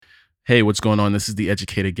Hey, what's going on? This is the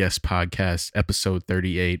Educated Guest Podcast, episode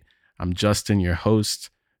 38. I'm Justin, your host.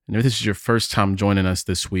 And if this is your first time joining us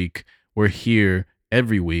this week, we're here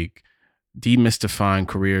every week demystifying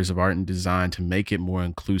careers of art and design to make it more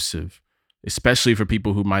inclusive, especially for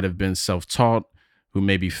people who might have been self-taught, who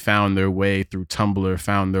maybe found their way through Tumblr,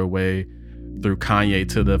 found their way through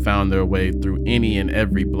Kanye found their way through any and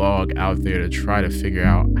every blog out there to try to figure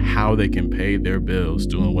out how they can pay their bills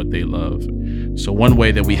doing what they love. So one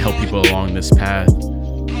way that we help people along this path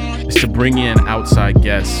is to bring in outside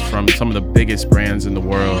guests from some of the biggest brands in the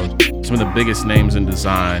world, some of the biggest names in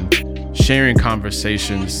design, sharing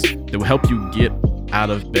conversations that will help you get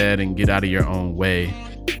out of bed and get out of your own way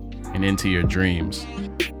and into your dreams.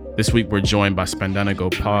 This week, we're joined by Spandana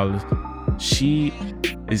Gopal. She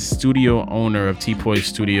is studio owner of T-Poi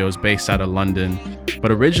Studios based out of London, but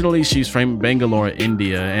originally she's from Bangalore,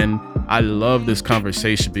 India. And I love this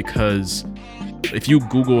conversation because if you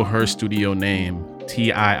Google her studio name,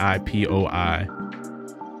 Tiipoi,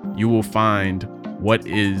 you will find what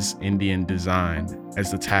is Indian design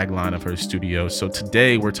as the tagline of her studio. So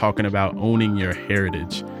today we're talking about owning your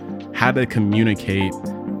heritage, how to communicate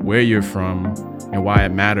where you're from and why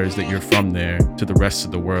it matters that you're from there to the rest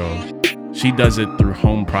of the world. She does it through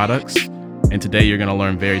home products. And today you're going to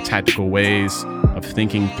learn very tactical ways of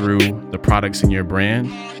thinking through the products in your brand.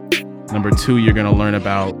 Number two, you're going to learn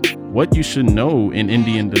about what you should know in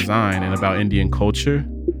Indian design and about Indian culture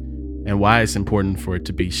and why it's important for it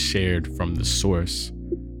to be shared from the source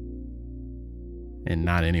and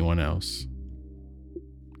not anyone else.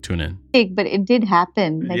 Tune in. But it did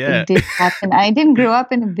happen. It did happen. I didn't grow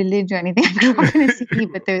up in a village or anything. I grew up in a city,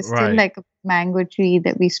 but there was still like a mango tree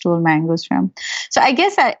that we stole mangoes from. So I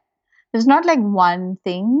guess there's not like one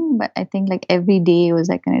thing, but I think like every day was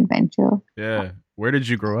like an adventure. Yeah. Where did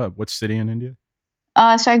you grow up? What city in India?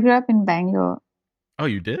 So I grew up in Bangalore. Oh,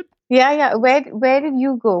 you did? Yeah. Where did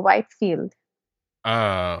you go? Whitefield.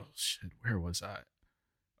 Shit. Where was I?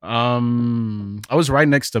 I was right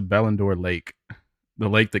next to Bellendore Lake. The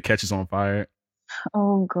lake that catches on fire.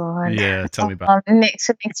 Oh God! Yeah, tell me about it. Next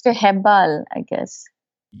to Hebbal, I guess.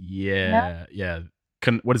 Yeah.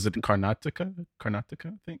 What is it? Karnataka,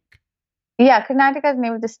 I think. Yeah, Karnataka is the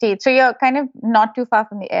name of the state. So you're kind of not too far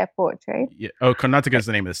from the airport, right? Yeah. Oh, Karnataka is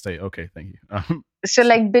the name of the state. Okay, thank you. So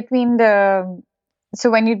like so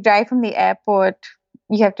when you drive from the airport,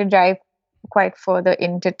 you have to drive quite further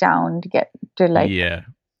into town to get to like. Yeah,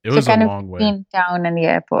 it was a long way. Between town and the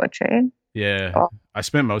airport, right? Yeah. Oh. I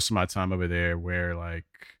spent most of my time over there where like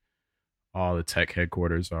all the tech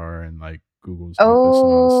headquarters are and like Google's office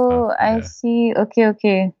and all this stuff. Yeah. I see.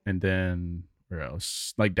 Okay. And then where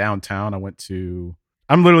else? Like downtown,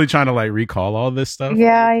 I'm literally trying to like recall all this stuff.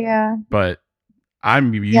 Yeah. But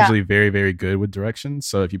I'm usually very, very good with directions.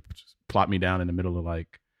 So if you plot me down in the middle of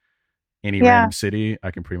like any random city,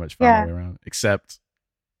 I can pretty much find my way around. Except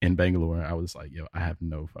in Bangalore, I was like, yo, I have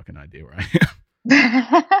no fucking idea where I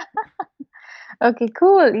am. Okay,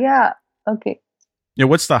 cool. Yeah. Okay. Yeah.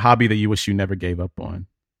 What's the hobby that you wish you never gave up on?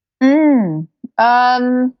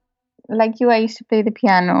 Like you, I used to play the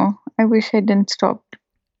piano. I wish I didn't stop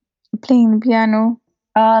playing the piano.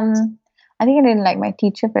 I think I didn't like my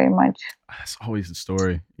teacher very much. That's always the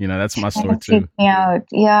story. That's my story too. Freaked me out.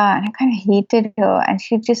 Yeah, and I kind of hated her, and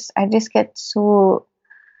I just get so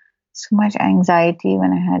much anxiety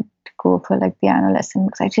when I had to go for like piano lessons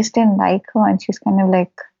because I just didn't like her, and she was kind of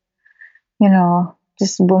like,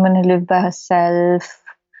 this woman who lived by herself.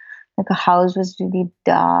 Like her house was really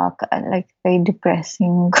dark and like very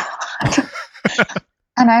depressing.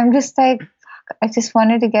 And I'm just like, I just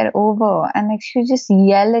wanted to get over. And like she would just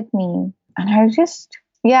yell at me. And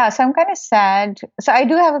so I'm kind of sad. So I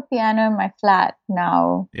do have a piano in my flat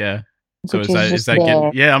now. Yeah. So is that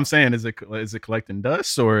getting, I'm saying, is it collecting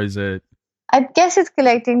dust or is it? I guess it's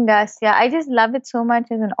collecting dust. Yeah. I just love it so much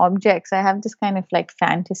as an object. So I have this kind of like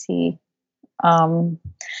fantasy.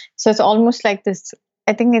 So it's almost like this.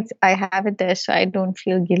 I think I have it there so I don't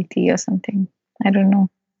feel guilty or something. I don't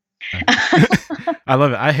know. I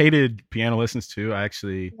love it. I hated piano lessons too.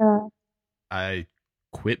 I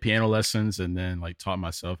quit piano lessons and then like taught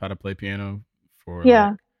myself how to play piano for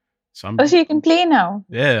so you can play now.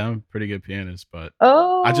 Yeah, I'm a pretty good pianist, but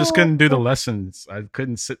I just couldn't do the lessons. I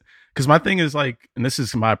couldn't sit because my thing is like, and this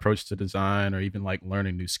is my approach to design or even like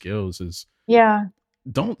learning new skills is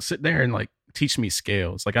don't sit there and like teach me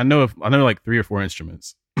scales. Like I know like 3 or 4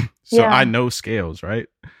 instruments. So I know scales, right?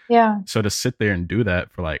 Yeah. So to sit there and do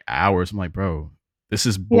that for like hours, I'm like, bro, this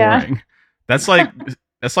is boring. Yeah. That's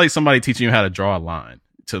like somebody teaching you how to draw a line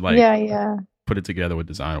to like put it together with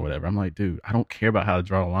design or whatever. I'm like, dude, I don't care about how to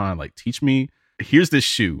draw a line. Like teach me, here's this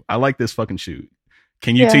shoe. I like this fucking shoe.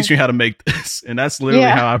 can you Yeah. teach me how to make this? And that's literally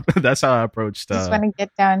Yeah. how I that's how I approached Just want to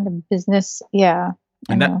get down to business. Yeah.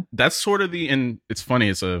 I and know. that's sort of the and it's funny,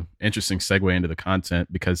 it's a interesting segue into the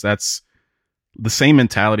content because that's the same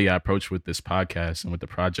mentality I approach with this podcast and with the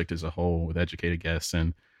project as a whole with educated guests.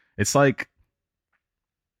 And it's like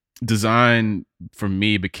design for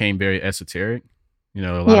me became very esoteric. You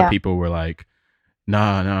know, a lot of Yeah. people were like,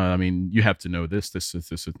 nah, I mean, you have to know this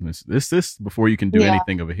before you can do Yeah.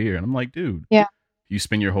 anything over here. And I'm like, dude, Yeah. you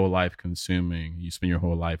spend your whole life consuming, you spend your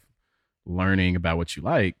whole life learning about what you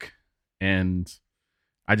like. And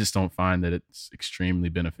I just don't find that it's extremely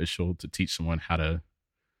beneficial to teach someone how to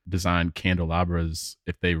design candelabras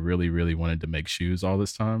if they really, really wanted to make shoes all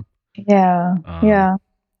this time. Yeah. Um, Yeah.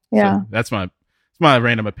 so Yeah. that's my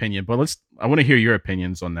random opinion, but I want to hear your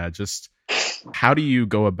opinions on that. Just how do you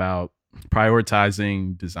go about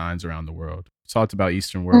prioritizing designs around the world? We talked about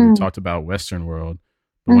Eastern world, we Mm. talked about Western world,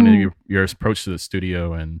 but when Mm. your approach to the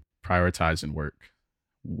studio and prioritizing work,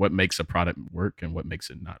 what makes a product work and what makes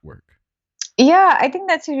it not work? Yeah, I think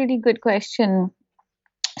that's a really good question.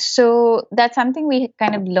 So that's something we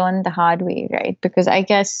kind of learned the hard way, right? Because I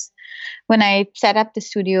guess when I set up the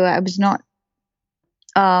studio, I was not,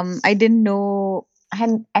 I didn't know, I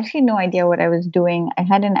had actually no idea what I was doing. I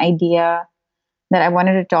had an idea that I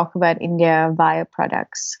wanted to talk about India via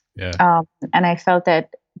products. Yeah. And I felt that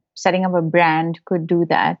setting up a brand could do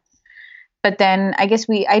that. But then I guess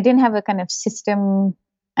I didn't have a kind of system.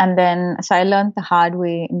 And then, so I learned the hard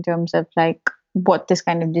way in terms of like what this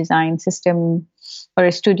kind of design system or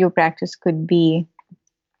a studio practice could be.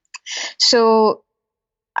 So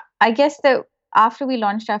I guess that after we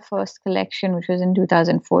launched our first collection, which was in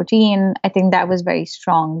 2014, I think that was very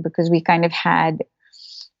strong because we kind of had,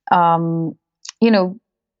 um, you know,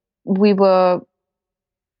 we were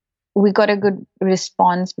we got a good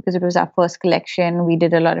response because it was our first collection. We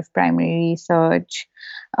did a lot of primary research.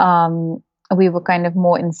 We were kind of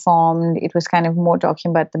more informed. It was kind of more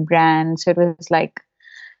talking about the brand. So it was like,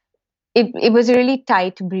 it was a really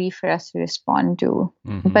tight brief for us to respond to.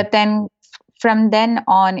 Mm-hmm. But then from then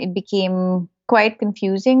on, it became quite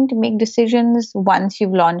confusing to make decisions once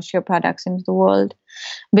you've launched your products into the world,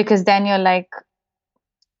 because then you're like,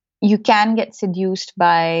 you can get seduced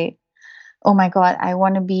by, oh my God, I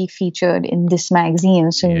want to be featured in this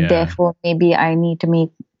magazine. So Yeah. therefore, maybe I need to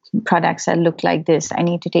make products that look like this. I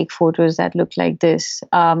need to take photos that look like this.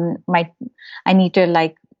 I need to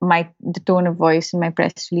the tone of voice in my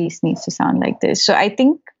press release needs to sound like this. So I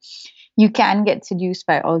think you can get seduced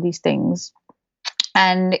by all these things.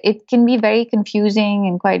 And it can be very confusing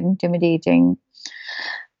and quite intimidating.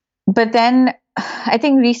 But then I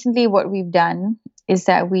think recently what we've done is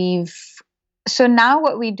that so now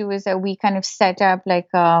what we do is that we kind of set up like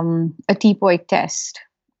a T-point test.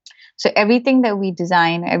 So everything that we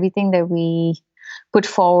design, everything that we put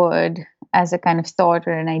forward as a kind of thought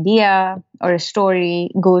or an idea or a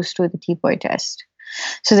story goes through the T-point test.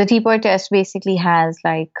 So the T-point test basically has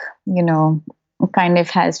kind of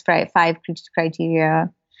has five criteria,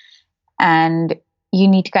 and you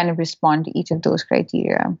need to kind of respond to each of those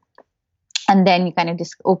criteria. And then you kind of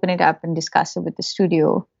just open it up and discuss it with the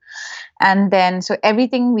studio. And then, so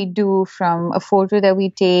everything we do, from a photo that we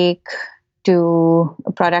take to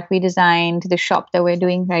a product we design to the shop that we're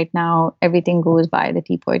doing right now, everything goes by the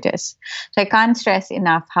T-point test. So I can't stress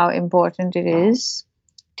enough how important it is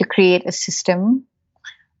to create a system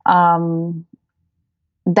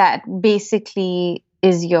that basically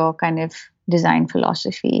is your kind of design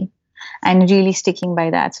philosophy, and really sticking by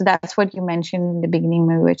that. So that's what you mentioned in the beginning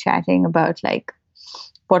when we were chatting about, like,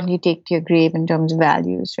 what will you take to your grave in terms of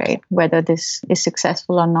values, right? Whether this is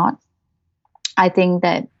successful or not. I think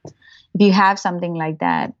that if you have something like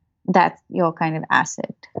that, that's your kind of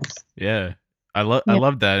asset. Yeah. I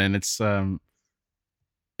love that. And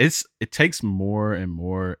it takes more and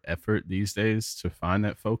more effort these days to find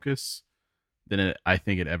that focus than I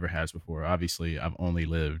think it ever has before. Obviously, I've only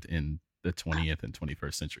lived in the 20th and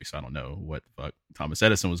 21st century, so I don't know what the fuck Thomas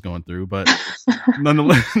Edison was going through, but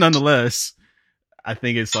nonetheless, I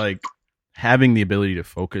think it's like having the ability to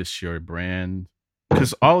focus your brand,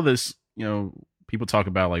 because all of this, people talk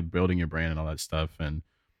about like building your brand and all that stuff, and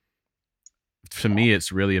to me,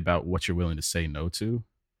 it's really about what you're willing to say no to.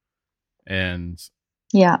 And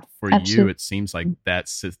for absolutely. you, it seems like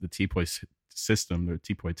that's the T-point system, or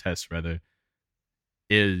T-point test rather,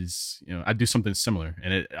 is, I do something similar,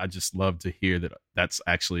 and I just love to hear that that's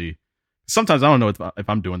actually, sometimes I don't know if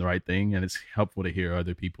I'm doing the right thing, and it's helpful to hear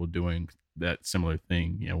other people doing that similar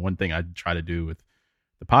thing. One thing I try to do with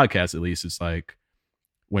the podcast, at least, is like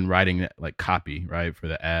when writing like copy, right, for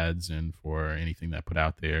the ads and for anything that I put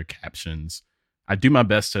out there, captions, I do my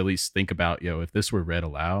best to at least think about, if this were read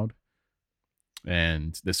aloud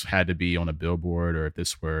and this had to be on a billboard, or if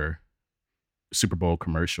this were a Super Bowl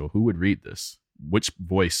commercial, who would read this? Which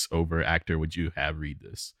voiceover actor would you have read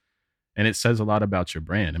this? And it says a lot about your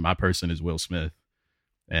brand. And my person is Will Smith.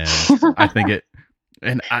 And I think the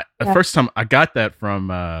Yeah. first time I got that from,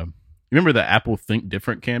 remember the Apple Think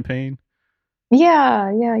Different campaign?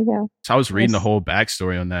 Yeah. So I was reading the Yes. whole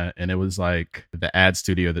backstory on that, and it was like the ad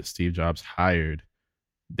studio that Steve Jobs hired.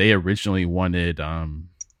 They originally wanted, God,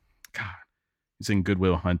 he's in Good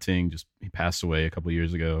Will Hunting. Just he passed away a couple of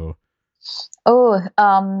years ago. Oh,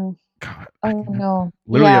 God, oh no.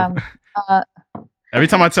 literally, Yeah. every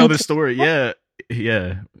time I tell Heath, this story, yeah.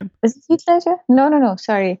 is it Heath Ledger? No.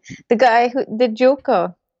 Sorry, the guy who the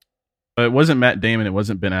Joker. But it wasn't Matt Damon. It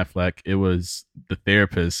wasn't Ben Affleck. It was the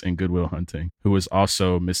therapist in Good Will Hunting, who was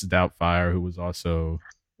also Mrs. Doubtfire, who was also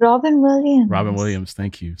Robin Williams. Robin Williams.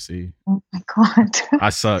 Thank you. See, Oh my god. I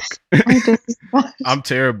suck. I just- I'm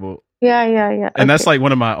terrible. yeah. And that's Okay. like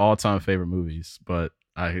one of my all-time favorite movies, but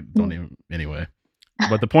I don't even anyway.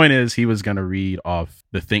 But the point is, he was going to read off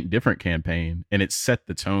the Think Different campaign, and it set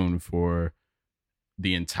the tone for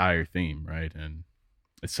the entire theme, right? And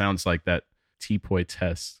it sounds like that T-Poi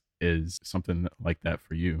test is something like that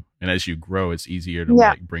for you. And as you grow, it's easier to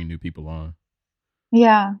Yeah. like bring new people on.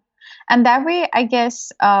 Yeah. And that way, I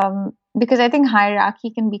guess, because I think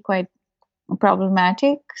hierarchy can be quite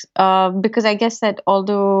problematic. Because I guess that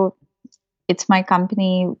although it's my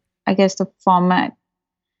company, I guess the format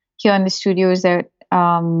here in the studio is that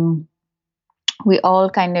we all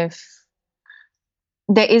kind of,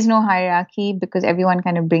 there is no hierarchy because everyone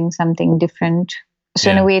kind of brings something different. So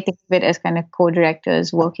in Yeah. a way, think of it as kind of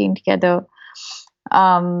co-directors working together.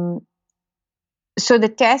 So the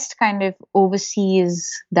test kind of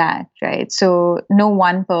oversees that, right? So no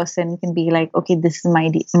one person can be like, okay, this is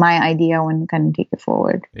my idea, I want to kind of take it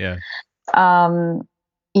forward. Yeah.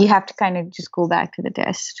 You have to kind of just go back to the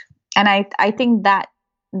test. And I think that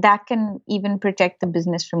can even protect the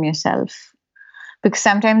business from yourself. Because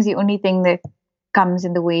sometimes the only thing that comes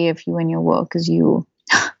in the way of you and your work is you.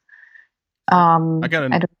 I've got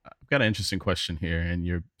an interesting question here, and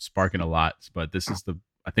you're sparking a lot, but this is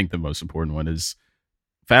I think the most important one is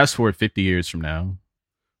fast forward 50 years from now,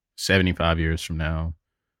 75 years from now,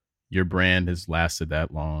 your brand has lasted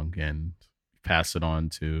that long and pass it on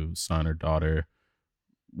to son or daughter,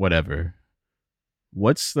 whatever.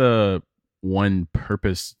 What's the one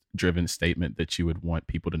purpose driven statement that you would want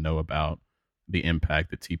people to know about the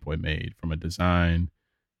impact that T-Poi made from a design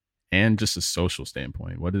and just a social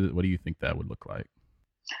standpoint? What do you think that would look like?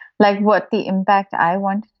 Like what the impact I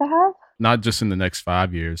wanted to have? Not just in the next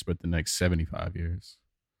 5 years, but the next 75 years.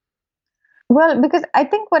 Well, because I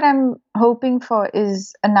think what I'm hoping for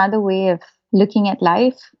is another way of looking at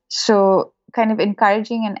life. So, kind of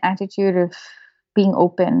encouraging an attitude of being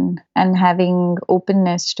open and having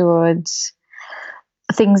openness towards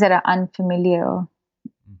things that are unfamiliar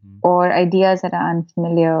or ideas that are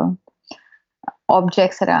unfamiliar,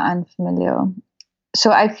 objects that are unfamiliar.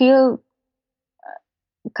 So, I feel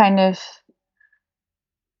kind of,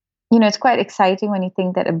 it's quite exciting when you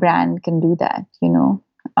think that a brand can do that,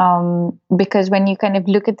 because when you kind of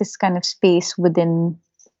look at this kind of space within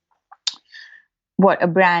what a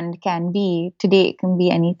brand can be, today it can be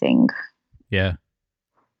anything. Yeah.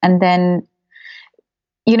 And then,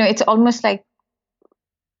 it's almost like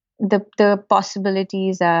the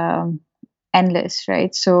possibilities are endless,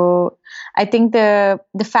 right? So I think the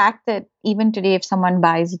fact that even today, if someone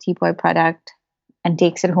buys a T-Poi product and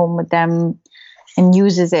takes it home with them and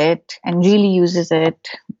uses it and really uses it,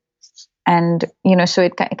 and so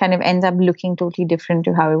it kind of ends up looking totally different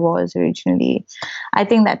to how it was originally, I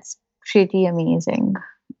think that's pretty amazing,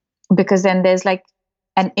 because then there's like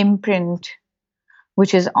an imprint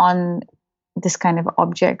which is on this kind of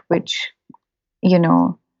object, which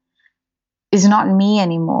is not me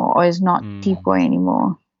anymore, or is not T-Poi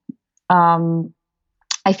anymore.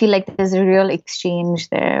 I feel like there's a real exchange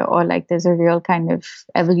there, or like there's a real kind of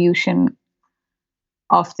evolution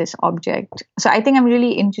of this object. So I think I'm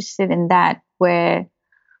really interested in that, where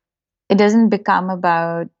it doesn't become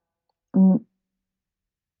about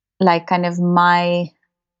like kind of my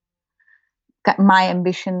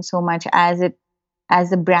ambition so much as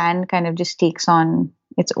the brand kind of just takes on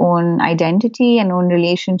its own identity and own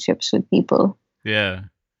relationships with people. Yeah.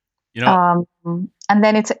 And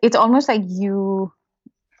then it's almost like you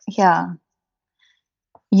kind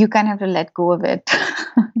of have to let go of it.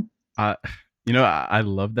 I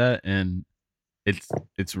love that, and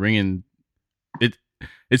it's ringing.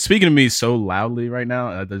 It's speaking to me so loudly right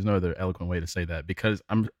now. There's no other eloquent way to say that, because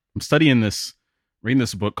I'm studying this reading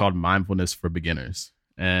this book called Mindfulness for Beginners,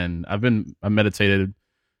 and I meditated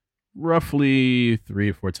roughly 3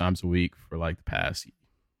 or 4 times a week for like the past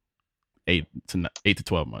 8 to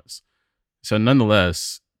 12 months. So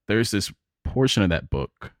nonetheless, there's this portion of that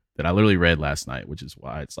book that I literally read last night, which is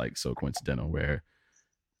why it's like so coincidental, where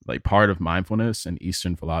like part of mindfulness and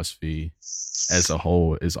Eastern philosophy as a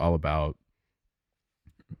whole is all about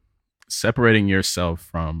separating yourself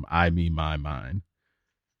from I, me, my, mine.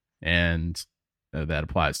 And that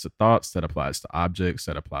applies to thoughts, that applies to objects,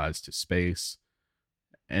 that applies to space.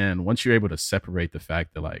 And once you're able to separate the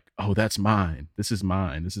fact that like, oh, that's mine, this is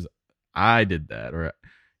mine, this is, I did that, or,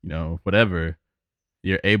 whatever,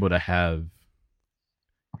 you're able to have,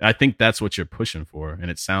 I think that's what you're pushing for.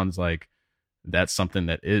 And it sounds like that's something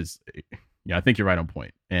that is, I think you're right on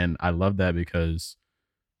point. And I love that because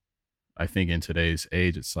I think in today's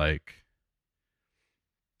age, it's like,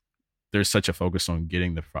 there's such a focus on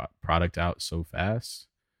getting the product out so fast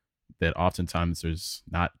that oftentimes there's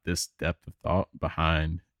not this depth of thought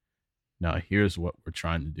behind, now here's what we're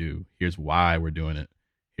trying to do, here's why we're doing it,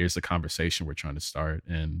 here's the conversation we're trying to start.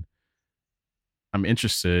 And I'm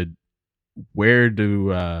interested, where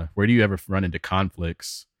do you ever run into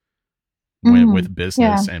conflicts with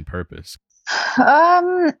business and purpose?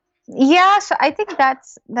 So I think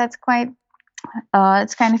that's quite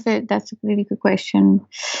that's a really good question.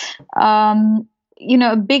 A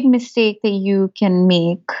big mistake that you can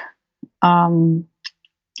make, that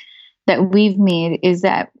we've made, is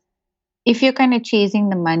that if you're kind of chasing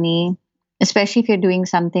the money, especially if you're doing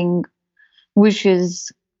something which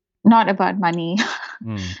is not about money,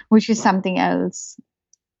 which is something else,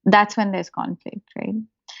 that's when there's conflict, right?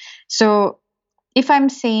 So if I'm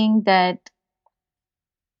saying that,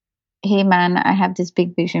 hey man, I have this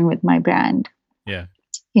big vision with my brand, and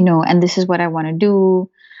this is what I want to do,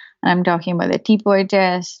 and I'm talking about the Teapoy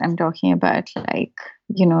test, I'm talking about like,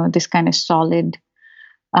 this kind of solid,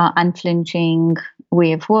 unflinching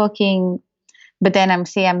way of working. But then I'm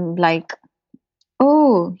like,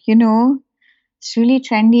 oh, it's really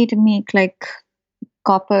trendy to make like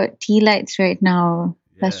copper tea lights right now.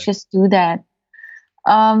 Let's just do that.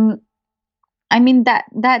 I mean,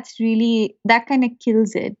 that's really, that kind of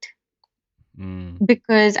kills it.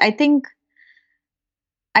 Because I think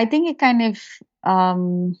it kind of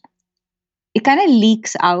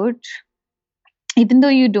leaks out, even though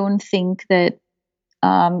you don't think that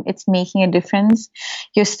it's making a difference.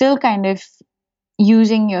 You're still kind of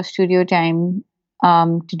using your studio time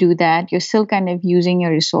to do that. You're still kind of using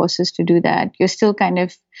your resources to do that. You're still kind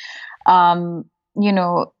of,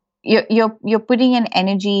 you're putting an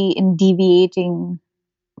energy in deviating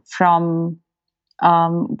from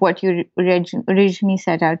what you originally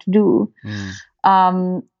set out to do,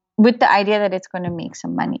 with the idea that it's going to make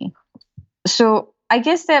some money. So I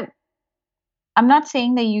guess that I'm not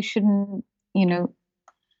saying that you shouldn't,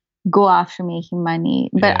 go after making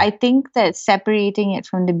money, but I think that separating it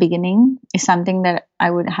from the beginning is something that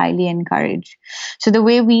I would highly encourage. So the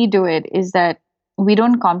way we do it is that we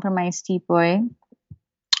don't compromise Teapoy.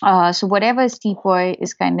 So whatever is Teapoy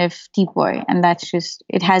is kind of Teapoy, and that's just,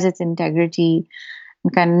 it has its integrity,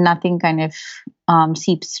 and kind of nothing kind of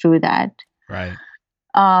seeps through that. Right.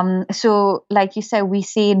 So like you said, we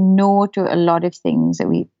say no to a lot of things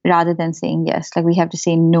rather than saying yes. Like we have to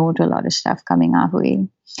say no to a lot of stuff coming our way.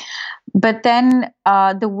 But then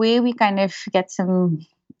the way we kind of get some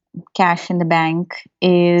cash in the bank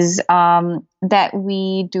is that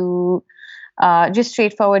we do just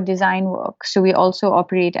straightforward design work. So we also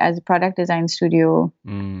operate as a product design studio,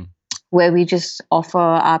 where we just offer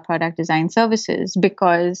our product design services,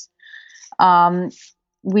 because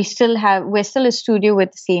we're still a studio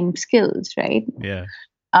with the same skills, right? Yeah.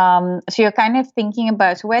 So you're kind of thinking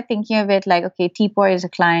about, so we're thinking of it like, okay, Teapoy is a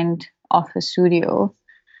client of a studio,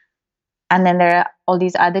 and then there are all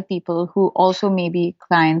these other people who also may be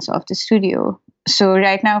clients of the studio. So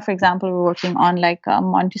right now, for example, we're working on like a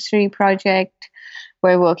Montessori project.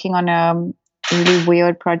 We're working on a really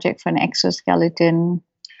weird project for an exoskeleton.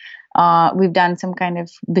 We've done some kind of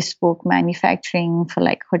bespoke manufacturing for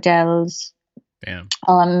like hotels. Damn.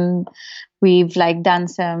 We've like done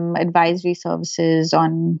some advisory services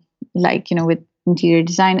on like, with interior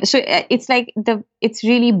design. So it's like it's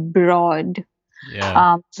really broad.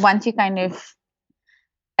 Yeah. Once you kind of,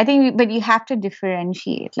 I think, but you have to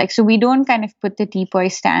differentiate. Like, so we don't kind of put the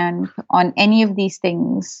Teapoy stamp on any of these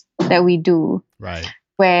things that we do. Right.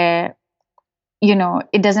 Where,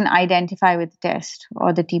 it doesn't identify with the test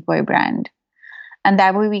or the Teapoy brand. And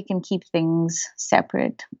that way we can keep things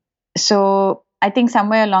separate. So I think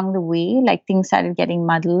somewhere along the way, like things started getting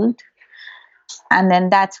muddled. And then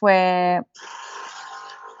that's where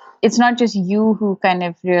it's not just you who kind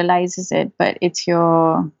of realizes it, but it's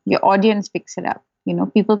your audience picks it up.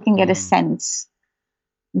 People can get a sense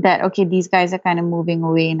that, okay, these guys are kind of moving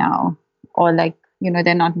away now, or like,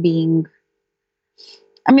 they're not being,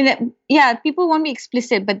 I mean, yeah, people won't be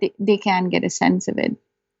explicit, but they can get a sense of it.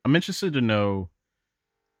 I'm interested to know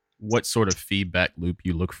what sort of feedback loop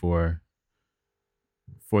you look for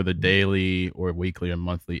the daily or weekly or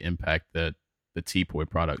monthly impact that the Teapot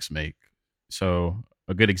products make. So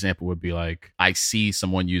a good example would be like, I see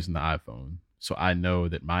someone using the iPhone, so I know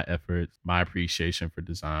that my effort, my appreciation for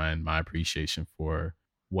design, my appreciation for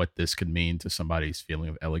what this could mean to somebody's feeling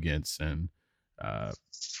of elegance and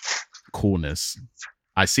coolness,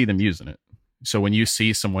 I see them using it. So when you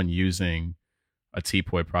see someone using a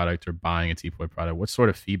Teapot product or buying a Teapot product, what sort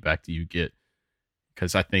of feedback do you get?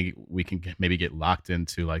 Because I think we can maybe get locked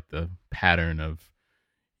into like the pattern of,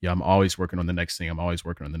 yeah, I'm always working on the next thing. I'm always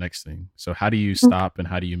working on the next thing. So how do you stop and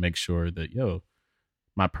how do you make sure that,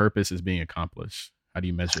 my purpose is being accomplished? How do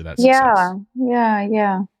you measure that success?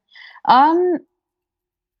 Yeah.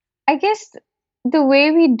 I guess the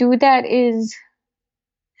way we do that is,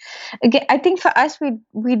 again, I think for us,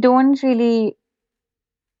 we don't really,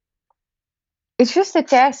 it's just the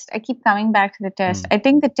test. I keep coming back to the test. I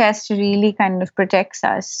think the test really kind of protects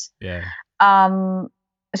us. Yeah.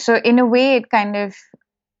 So in a way, it kind of,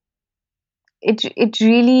 it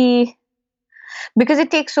really, because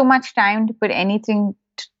it takes so much time to put anything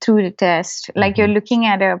through the test. Like you're looking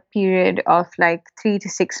at a period of like 3 to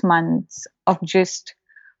 6 months of just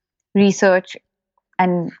research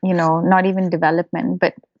and, not even development,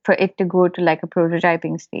 but for it to go to like a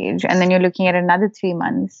prototyping stage. And then you're looking at another 3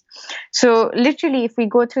 months. So literally, if we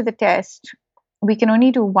go through the test, we can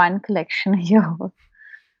only do one collection a year.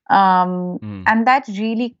 And that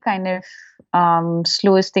really kind of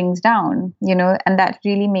slows things down, and that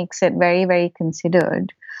really makes it very, very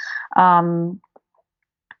considered. But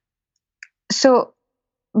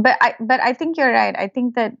I think you're right. I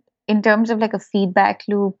think that in terms of like a feedback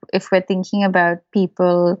loop, if we're thinking about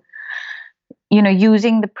people,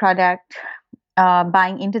 using the product,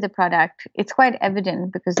 buying into the product, it's quite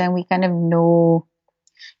evident because then we kind of know,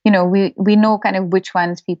 we know kind of which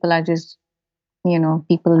ones people are just,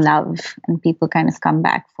 people love and people kind of come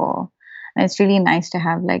back for. And it's really nice to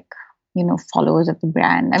have like, followers of the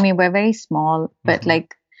brand. I mean, we're very small, but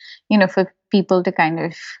like, for people to kind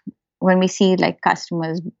of, when we see like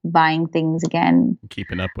customers buying things again,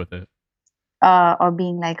 keeping up with it, or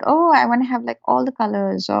being like, oh, I want to have like all the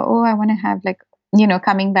colors, or oh, I want to have like,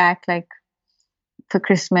 coming back like for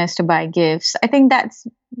Christmas to buy gifts. I think that's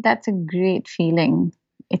a great feeling.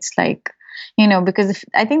 It's like, because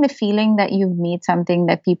I think the feeling that you've made something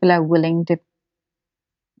that people are willing to,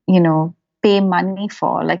 pay money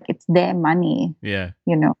for, like it's their money. Yeah.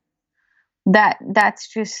 That's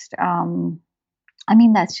just, I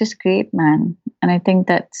mean, that's just great, man. And I think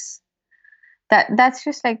that's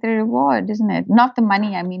just like the reward, isn't it? Not the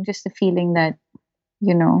money. I mean, just the feeling that,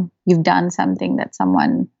 you've done something that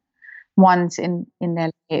someone wants in their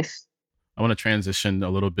life. I want to transition a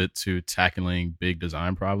little bit to tackling big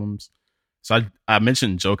design problems. So I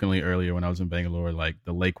mentioned jokingly earlier when I was in Bangalore, like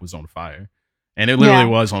the lake was on fire, and it literally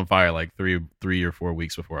was on fire like 3 or 4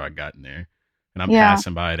 weeks before I got in there, and I'm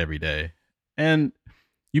passing by it every day. And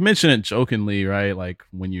you mentioned it jokingly, right? Like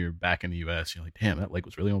when you're back in the US, you're like, damn, that lake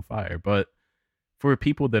was really on fire. But for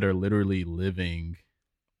people that are literally living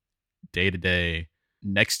day to day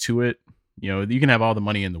next to it, you can have all the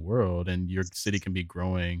money in the world and your city can be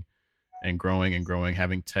growing and growing and growing,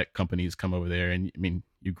 having tech companies come over there. And I mean,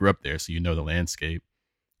 you grew up there, so you know the landscape.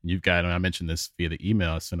 You've got, and I mentioned this via the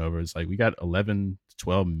email I sent over, it's like we got 11 to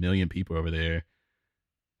 12 million people over there,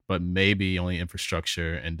 but maybe only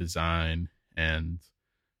infrastructure and design and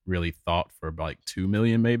really thought for about like 2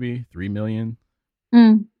 million, maybe 3 million.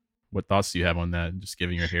 What thoughts do you have on that? Just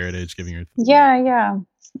giving your heritage, giving your... Yeah.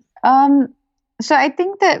 So I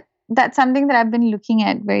think that's something that I've been looking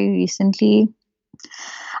at very recently.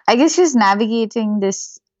 I guess just navigating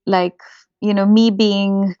this, like, me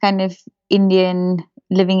being kind of Indian,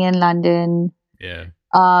 living in London. Yeah.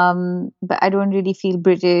 But I don't really feel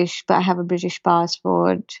British, but I have a British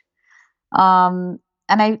passport. And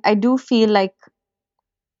I do feel like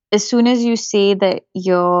as soon as you say that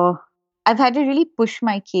I've had to really push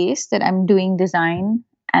my case that I'm doing design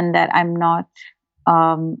and that I'm not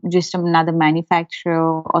just another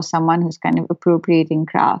manufacturer or someone who's kind of appropriating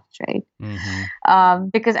craft, right?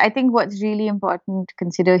 Because I think what's really important to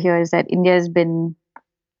consider here is that India has been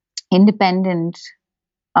independent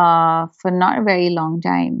for not a very long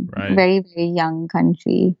time, right. Very, very young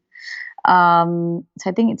country. So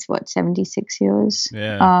I think it's 76 years.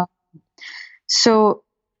 Yeah. So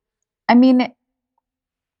I mean,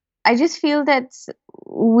 I just feel that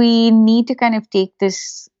we need to kind of take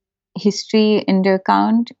this history into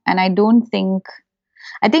account. And I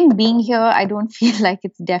think being here, I don't feel like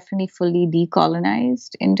it's definitely fully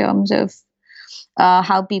decolonized in terms of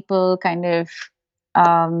how people kind of,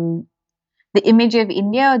 um, the image of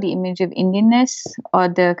India or the image of Indianness or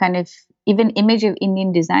the kind of even image of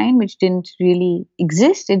Indian design, which didn't really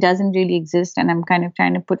exist. It doesn't really exist. And I'm kind of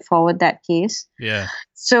trying to put forward that case. Yeah.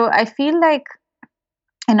 So I feel like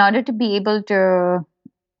in order to be able to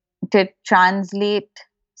translate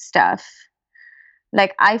stuff,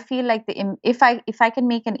 like I feel like if I can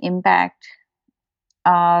make an impact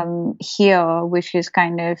here, which is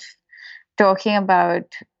kind of talking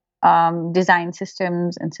about design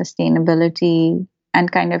systems and sustainability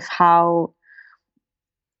and kind of how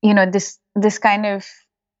this kind of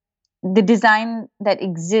the design that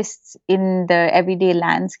exists in the everyday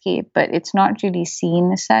landscape, but it's not really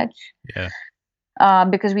seen as such. Yeah.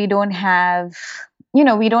 Because we don't have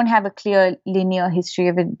a clear linear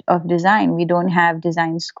history of design. We don't have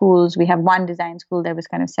design schools. We have one design school that was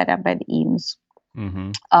kind of set up by the Eames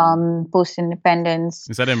post independence.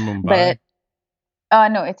 Is that in Mumbai? But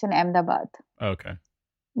no, it's in Ahmedabad. Okay.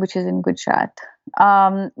 Which is in Gujarat.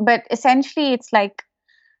 But essentially, it's like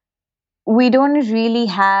we don't really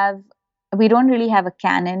have a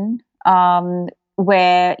canon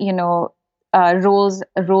where roles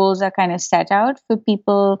are kind of set out for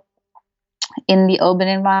people in the urban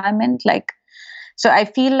environment. Like, so I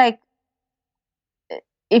feel like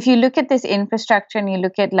if you look at this infrastructure and you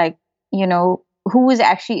look at who was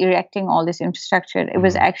actually erecting all this infrastructure, it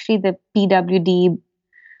was actually the PWD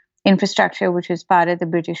infrastructure, which was part of the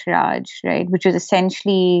British Raj, right? Which was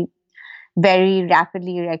essentially very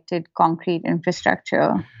rapidly erected concrete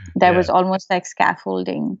infrastructure that was almost like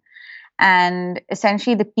scaffolding. And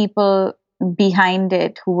essentially the people behind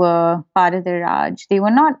it who were part of the Raj, they were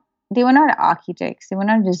not architects, they were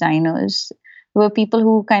not designers. They were people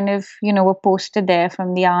who kind of, were posted there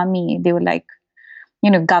from the army. They were like,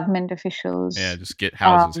 government officials. Yeah, just get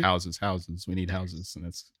houses. We need houses. And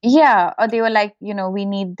it's or they were like, we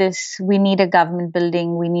need this, we need a government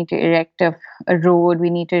building, we need to erect a road, we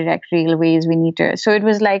need to erect railways, so it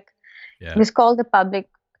was like, it was called the Public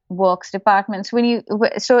Works Department.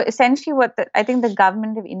 So essentially I think the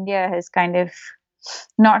government of India has kind of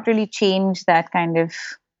not really changed that kind of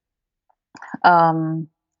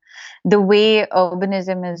the way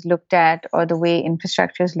urbanism is looked at or the way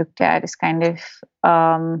infrastructure is looked at is kind of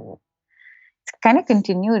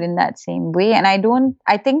continued in that same way. And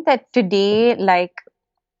I think that today, like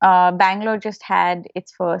Bangalore just had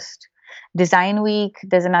its first design week.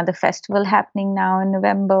 There's another festival happening now in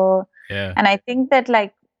November. Yeah. And I think that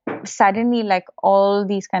like suddenly like all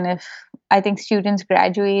these kind of, I think students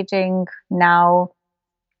graduating now,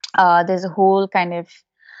 there's a whole kind of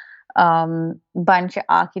bunch of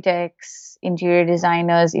architects, interior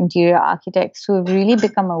designers, interior architects who have really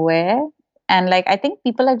become aware. And like, I think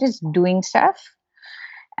people are just doing stuff.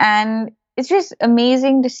 And it's just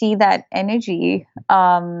amazing to see that energy.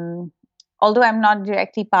 Although I'm not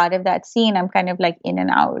directly part of that scene, I'm kind of like in and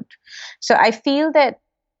out. So I feel that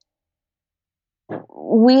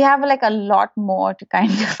we have like a lot more to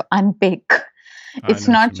kind of unpick. It's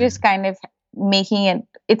not just kind of making it,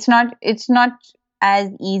 it's not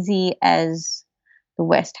as easy as the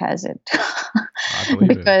West has it.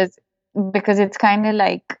 because it's kind of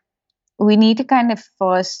like we need to kind of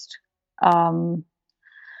first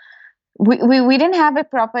we didn't have a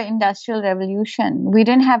proper industrial revolution. We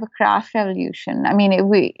didn't have a craft revolution. I mean, it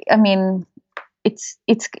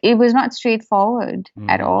was not straightforward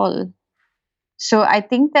at all. So I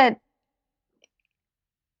think that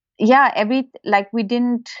we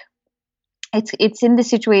didn't. It's in the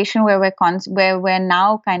situation where we're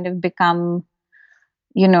now kind of become,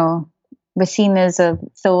 we're seen as a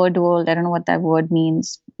third world. I don't know what that word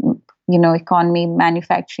means. Economy,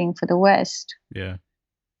 manufacturing for the West. Yeah.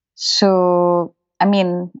 So, I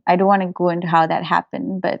mean, I don't want to go into how that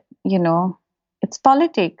happened, but, it's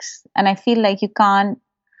politics. And I feel like you can't,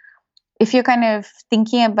 if you're kind of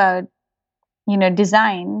thinking about,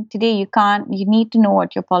 design today, you need to know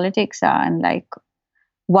what your politics are and like,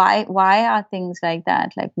 why are things like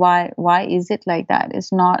that? Like, why is it like that?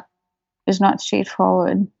 It's not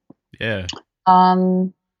straightforward. Yeah.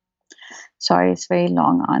 Sorry, it's a very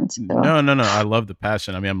long answer. No. I love the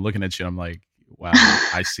passion. I mean, I'm looking at you. I'm like, wow.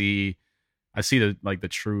 I see the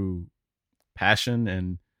true passion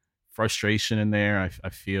and frustration in there. I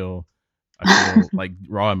feel like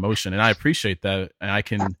raw emotion, and I appreciate that. And I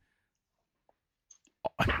can,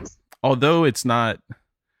 although it's not,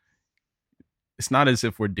 it's not as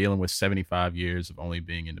if we're dealing with 75 years of only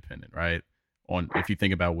being independent, right? On if you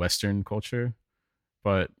think about Western culture,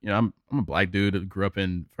 but I'm a black dude that grew up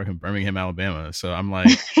in fucking Birmingham, Alabama, so I'm like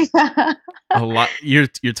a lot. You're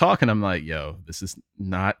talking. I'm like, yo, this is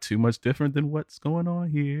not too much different than what's going on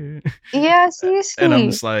here, Yeah, and I'm seriously.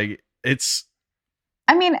 just like, it's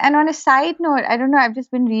I mean, and on a side note, I don't know, I've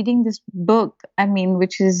just been reading this book, I mean,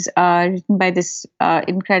 which is written by this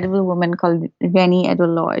incredible woman called Rennie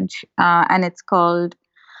Eddo-Lodge. And it's called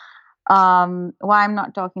Why I'm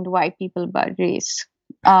Not Talking to White People About Race.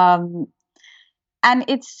 Um, and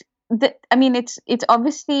I mean, it's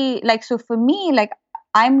obviously like, so for me, like,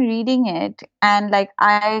 I'm reading it and like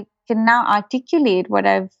I can now articulate what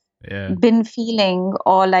I've yeah, been feeling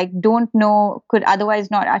or like don't know, could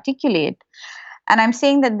otherwise not articulate. And I'm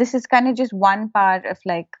saying that this is kind of just one part of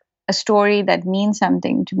like a story that means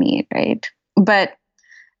something to me, right? But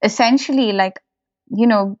essentially, like, you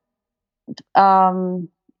know,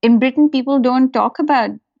 in Britain, people don't talk about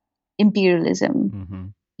imperialism. mm-hmm.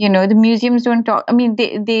 The museums don't talk. I mean,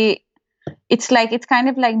 it's like, it's kind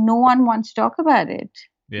of like no one wants to talk about it.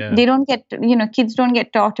 Yeah, They don't get, kids don't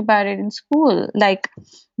get taught about it in school. Like,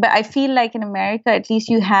 but I feel like in America, at least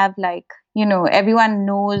you have like, everyone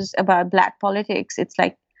knows about Black politics. It's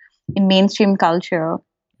like in mainstream culture.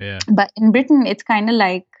 yeah, But in Britain, it's kind of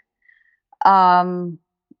like, um,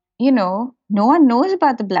 no one knows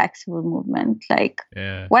about the Black Civil Movement. Like,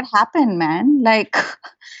 yeah. what happened, man? Like,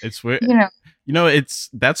 It's weird. you know, It's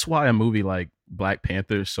that's why a movie like Black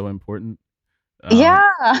Panther is so important. Um, yeah.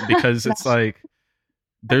 because it's like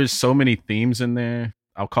there's so many themes in there.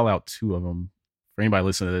 I'll call out two of them. For anybody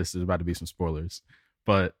listening to this, there's about to be some spoilers.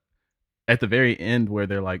 But at the very end, where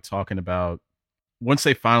they're like talking about once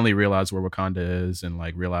they finally realize where Wakanda is and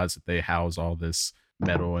like realize that they house all this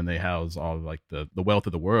metal and they house all like the wealth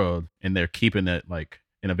of the world and they're keeping it like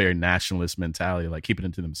in a very nationalist mentality, like keeping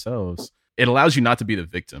it to themselves. It allows you not to be the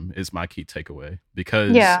victim is my key takeaway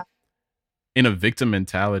because Yeah. in a victim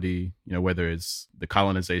mentality, whether it's the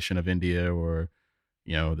colonization of India or,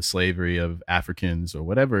 the slavery of Africans or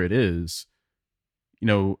whatever it is,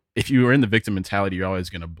 if you are in the victim mentality, you're always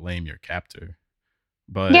going to blame your captor.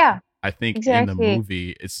 But Yeah. I think in the Exactly. movie,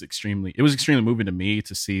 it was extremely moving to me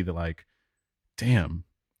to see the like, damn,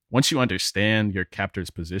 once you understand your captor's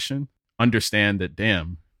position, understand that,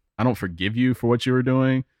 damn, I don't forgive you for what you were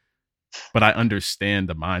doing, but I understand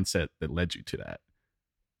the mindset that led you to that.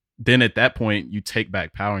 Then at that point, you take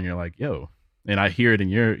back power and you're like, yo, and I hear it in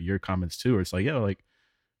your comments too, where it's like, yo, like,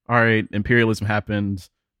 all right, imperialism happened,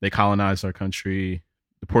 they colonized our country,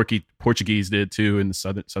 the Portuguese did too in the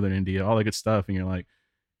southern India, all that good stuff, and you're like,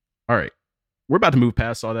 all right, we're about to move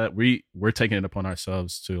past all that. We're taking it upon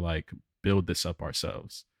ourselves to like build this up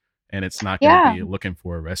ourselves, and it's not going to Yeah. be looking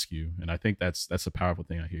for a rescue. And I think that's a powerful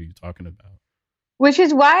thing I hear you talking about. Which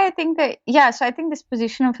is why I think that, yeah, so I think this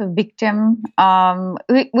position of a victim,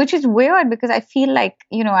 which is weird because I feel like,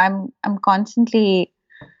 I'm constantly,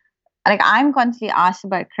 like, I'm constantly asked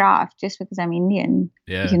about craft just because I'm Indian,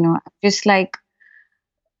 Yeah, just like,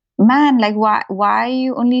 man, like, why are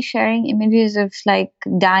you only sharing images of like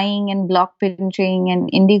dyeing and block printing and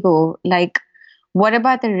indigo? Like, what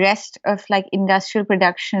about the rest of like industrial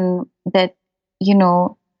production that, you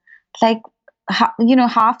know, like,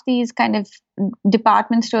 half these kind of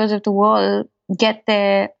department stores of the world get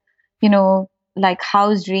their, like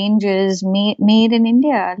house ranges made in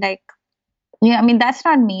India. Like, I mean, that's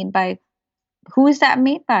not made by, who is that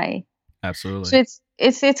made by? So absolutely.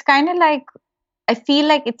 it's kind of like, I feel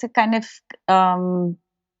like it's a kind of, um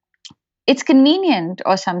it's convenient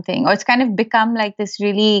or something, or it's kind of become like this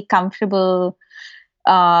really comfortable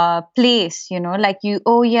place, like,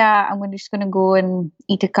 oh yeah, just going to go and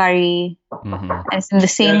eat a curry, Mm-hmm. and it's in the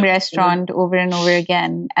same restaurant over and over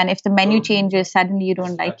again, and if the menu changes, suddenly you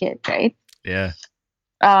don't like it, right? Yeah.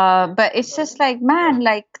 But it's just like, man,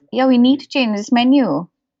 like, yeah, we need to change this menu.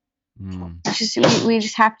 Mm. We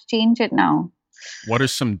just have to change it now. What are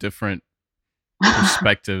some different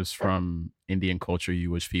perspectives from Indian culture you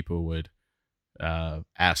wish people would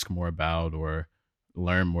ask more about or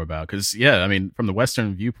learn more about? Because yeah, I mean, from the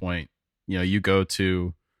Western viewpoint, you go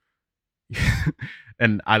to,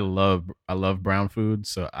 and I love brown food,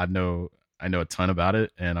 so I know a ton about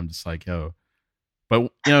it, and I'm just like, yo. But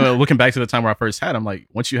looking back to the time where I first had, I'm like,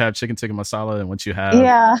 once you have chicken tikka masala, and once you have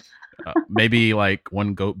Yeah, maybe like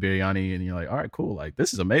one goat biryani, and you're like, all right, cool, like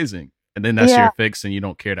this is amazing, and then that's yeah, your fix, and you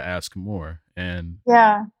don't care to ask more. And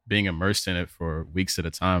yeah. being immersed in it for weeks at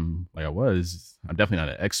a time, like I'm definitely not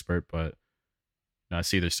an expert, but I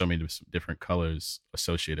see there's so many different colors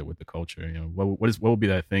associated with the culture. What would be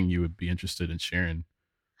that thing you would be interested in sharing?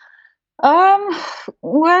 Um,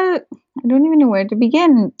 well, I don't even know where to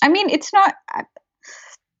begin. I mean, it's not.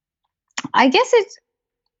 I guess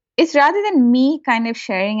it's rather than me kind of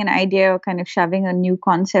sharing an idea or kind of shoving a new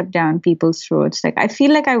concept down people's throats. Like I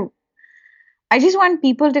feel like I just want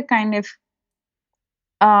people to kind of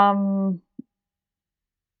um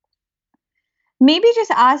maybe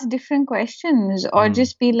just ask different questions or Mm,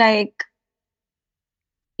 just be like,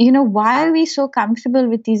 why are we so comfortable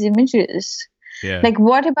with these images? yeah. Like,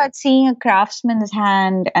 what about seeing a craftsman's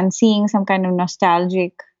hand and seeing some kind of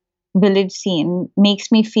nostalgic village scene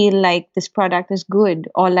makes me feel like this product is good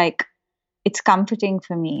or like it's comforting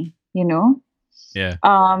for me, Yeah.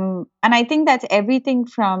 And I think that's everything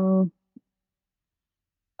from,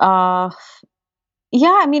 uh,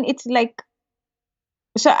 yeah, I mean, it's like,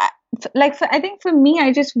 so I think for me,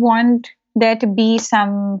 I just want there to be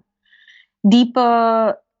some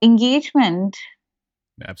deeper engagement,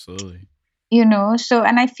 Absolutely. so,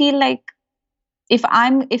 and I feel like if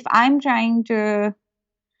I'm trying to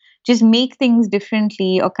just make things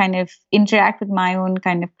differently or kind of interact with my own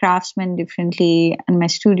kind of craftsmen differently and my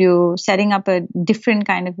studio, setting up a different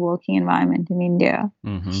kind of working environment in India,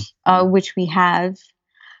 Mm-hmm. which we have.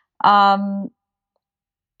 um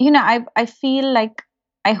I feel like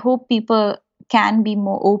I hope people can be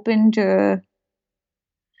more open to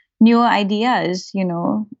new ideas,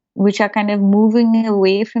 which are kind of moving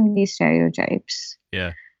away from these stereotypes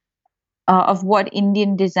Yeah. of what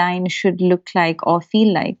Indian design should look like or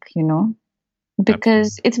feel like,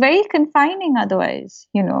 because Absolutely. it's very confining otherwise,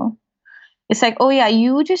 It's like, oh yeah,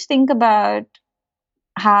 you just think about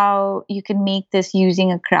how you can make this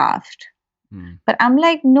using a craft. Mm, But I'm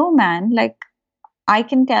like, no, man, like I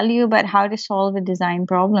can tell you about how to solve a design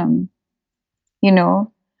problem, you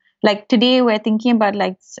know? Like today we're thinking about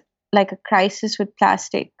like a crisis with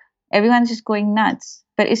plastic. Everyone's just going nuts.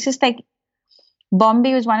 But it's just like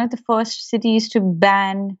Bombay was one of the first cities to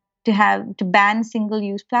ban single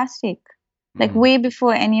use plastic, like mm. way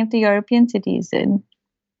before any of the European cities did.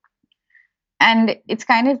 And it's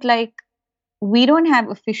kind of like we don't have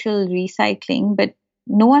official recycling, but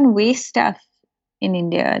no one wastes stuff in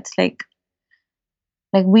India. It's like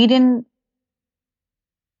we didn't.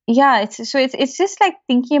 Yeah, it's just like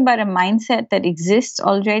thinking about a mindset that exists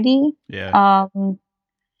already, Yeah. um,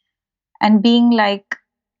 and being like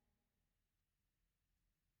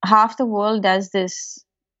half the world does this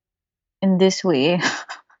in this way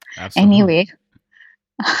Absolutely. anyway.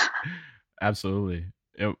 Absolutely.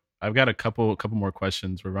 I've got a couple more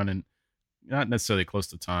questions. We're running not necessarily close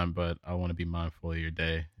to time, but I want to be mindful of your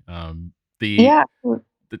day. The Yeah.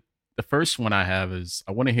 the the first one I have is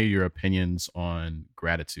I want to hear your opinions on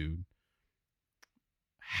gratitude.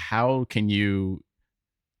 How can you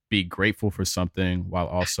be grateful for something while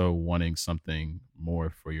also wanting something more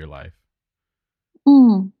for your life?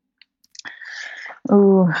 Mm.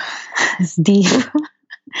 Oh, it's deep.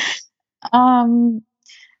 um,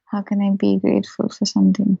 how can I be grateful for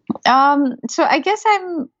something? So I guess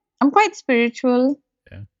I'm quite spiritual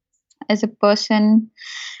Yeah. as a person.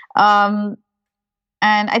 Um,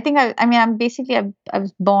 and I think I mean I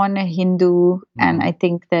was born a Hindu, and Hmm. I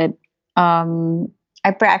think that um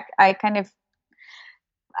I kind of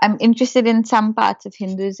I'm interested in some parts of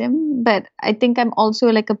Hinduism, but I think I'm also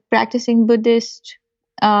like a practicing Buddhist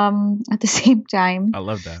at the same time. I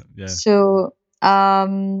love that. Yeah. So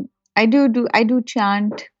I do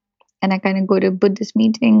chant, and I kind of go to Buddhist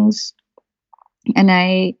meetings, and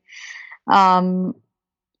um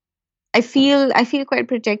I feel quite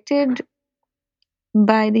protected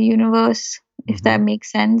by the universe, if Hmm. that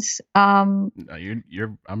makes sense. No,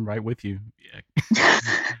 you're I'm right with you. Yeah.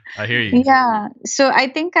 I hear you. Yeah, so I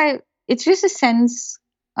think I it's just a sense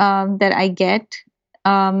that I get.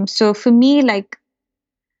 So for me, like,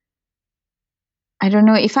 I don't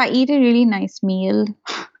know, if I eat a really nice meal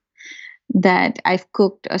that I've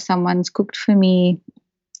cooked or someone's cooked for me,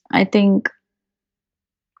 I think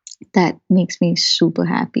that makes me super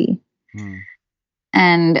happy. Mm,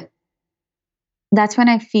 And that's when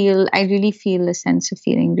I really feel a sense of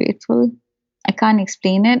feeling grateful. I can't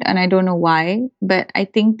explain it and I don't know why, but I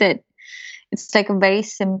think that it's like a very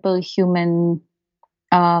simple human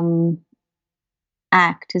um,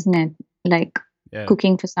 act, isn't it? Like yeah.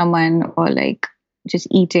 cooking for someone or like just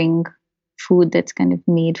eating food that's kind of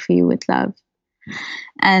made for you with love.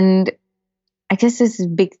 And I guess this is a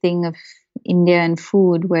big thing of India and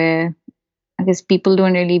food where I guess people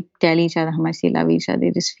don't really tell each other how much they love each other.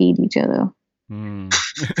 They just feed each other. Mm.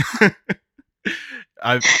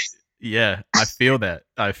 I yeah, I feel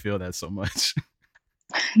that so much.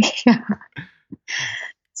 Yeah.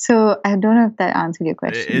 So I don't know if that answered your It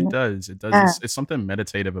question. does. It does. Yeah. It's something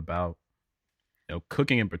meditative about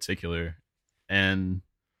cooking in particular. And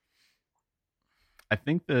I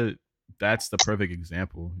think that that's the perfect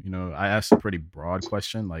example. I asked a pretty broad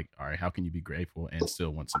question, like, all right, how can you be grateful and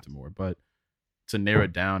still want something more? But to narrow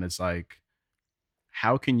it down, it's like,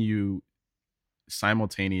 how can you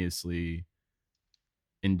simultaneously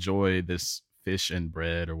enjoy this fish and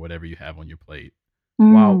bread or whatever you have on your plate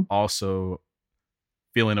while also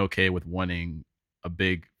feeling okay with wanting a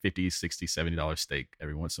big 50, 60, $70 steak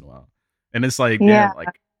every once in a while? And it's like, Yeah. damn,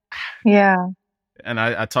 like, Yeah. and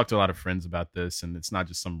I talked to a lot of friends about this, and it's not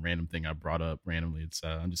just some random thing I brought up randomly. It's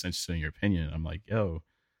I'm just interested in your opinion. I'm like, yo,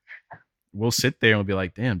 we'll sit there and we'll be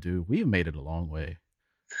like, damn, dude, we've made it a long way.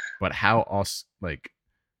 But how else, like,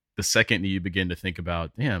 the second you begin to think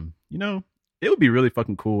about, damn, it would be really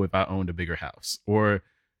fucking cool if I owned a bigger house, or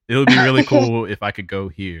it would be really cool if I could go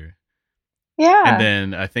here. Yeah. And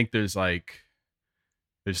then I think there's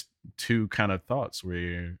two kind of thoughts where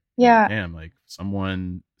you're Yeah. like, damn, like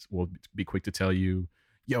someone will be quick to tell you,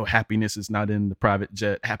 yo, happiness is not in the private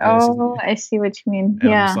jet. Happiness Oh, I see what you mean. and I'm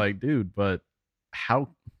Yeah. just like, dude, but how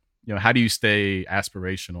do you stay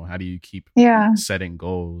aspirational? How do you keep Yeah. setting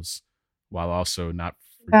goals while also not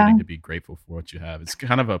forgetting to be grateful for what you have? It's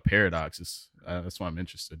kind of a paradox. That's why I'm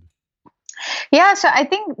interested. Yeah, so I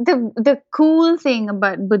think the cool thing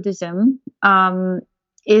about Buddhism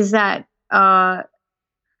is that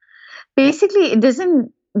basically it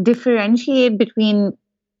doesn't differentiate between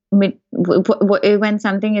when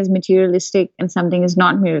something is materialistic and something is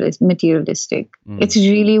not materialistic. It's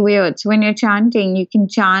really weird. So when you're chanting, you can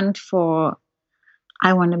chant for,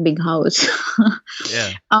 I want a big house.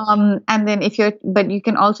 Yeah. And then but you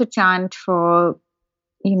can also chant for,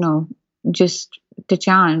 just to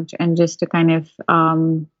chant and just to kind of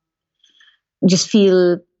just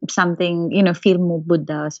feel something, feel more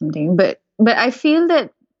Buddha or something. But I feel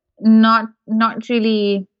that not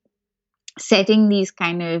really setting these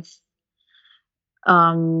kind of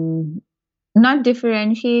not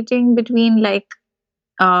differentiating between like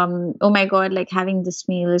oh my god, like having this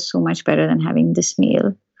meal is so much better than having this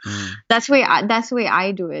meal. That's the way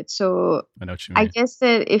I do it. So I know what you mean. I guess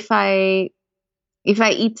that if I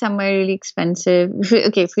eat somewhere really expensive,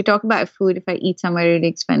 if we talk about food, if I eat somewhere really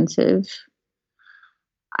expensive,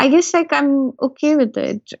 I guess like I'm okay with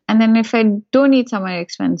it. And then if I don't eat somewhere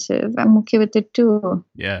expensive, I'm okay with it too.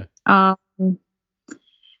 Yeah.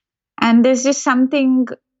 And there's just something,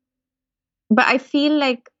 but I feel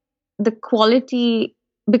like the quality,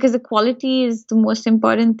 because the quality is the most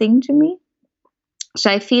important thing to me. So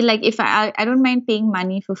I feel like if I don't mind paying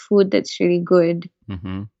money for food that's really good.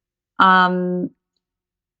 Mm-hmm.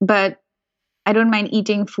 But I don't mind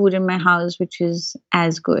eating food in my house which is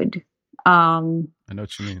as good. I know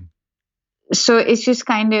what you mean. So it's just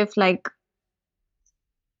kind of like,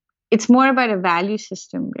 it's more about a value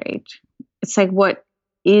system, right? It's like what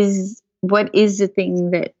is the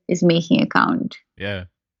thing that is making it count? Yeah.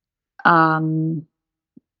 And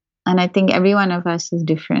I think every one of us is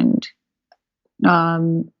different.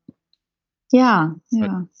 Yeah.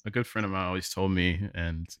 A good friend of mine always told me,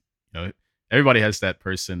 and everybody has that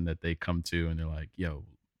person that they come to and they're like, yo,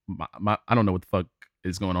 I don't know what the fuck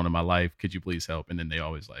is going on in my life. Could you please help? And then they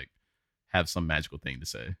always like have some magical thing to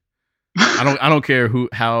say. I don't care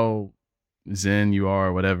how zen you are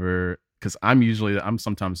or whatever, because I'm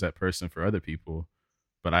sometimes that person for other people,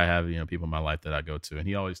 but I have people in my life that I go to, and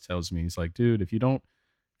he always tells me, he's like, dude, if you don't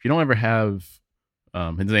ever have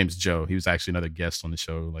his name's Joe. He was actually another guest on the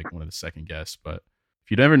show, like one of the second guests. But if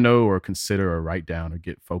you never know or consider or write down or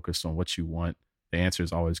get focused on what you want, the answer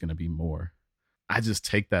is always going to be more. I just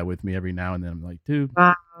take that with me every now and then. I'm like, dude,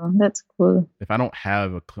 wow, that's cool. If I don't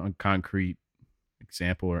have a concrete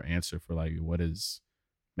example or answer for like what is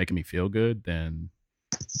making me feel good, then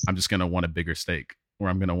I'm just going to want a bigger steak, or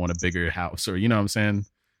I'm going to want a bigger house, or you know what I'm saying?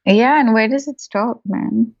 Yeah. And where does it stop,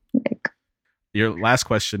 man? Like, your last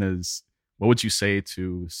question is, what would you say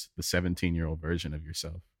to the 17-year-old version of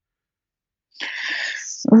yourself?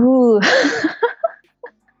 Ooh.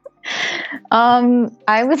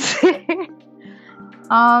 I would say,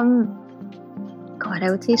 God, I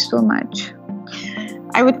would say so much.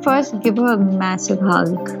 I would first give her a massive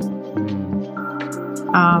hug.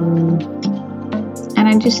 And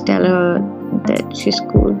I just tell her that she's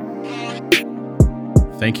cool.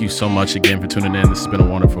 Thank you so much again for tuning in. This has been a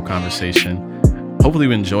wonderful conversation. Hopefully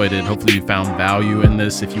you enjoyed it. Hopefully you found value in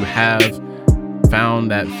this. If you have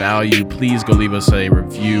found that value, please go leave us a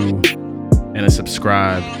review and a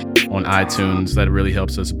subscribe on iTunes. That really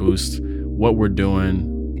helps us boost what we're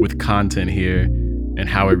doing with content here and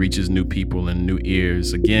how it reaches new people and new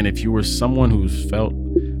ears. Again, if you were someone who's felt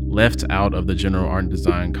left out of the general art and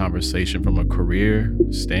design conversation from a career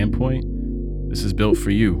standpoint, This is built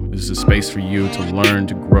for you. This is a space for you to learn,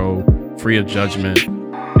 to grow, free of judgment,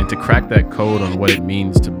 and to crack that code on what it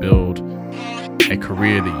means to build a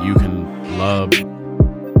career that you can love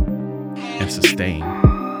and sustain.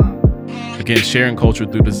 Again, sharing culture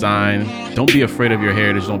through design. Don't be afraid of your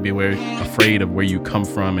heritage. Don't be afraid of where you come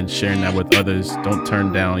from, and sharing that with others. Don't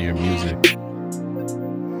turn down your music.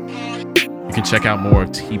 You can check out more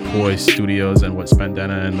of T-Poi Studios and what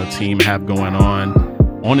Spandana and the team have going on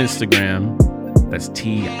Instagram. That's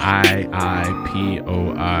TIIPOI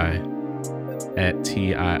at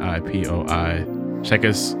TIIPOI. Check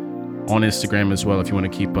us on Instagram as well if you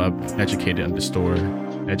want to keep up.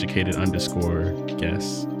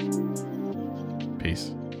 Educated_guests.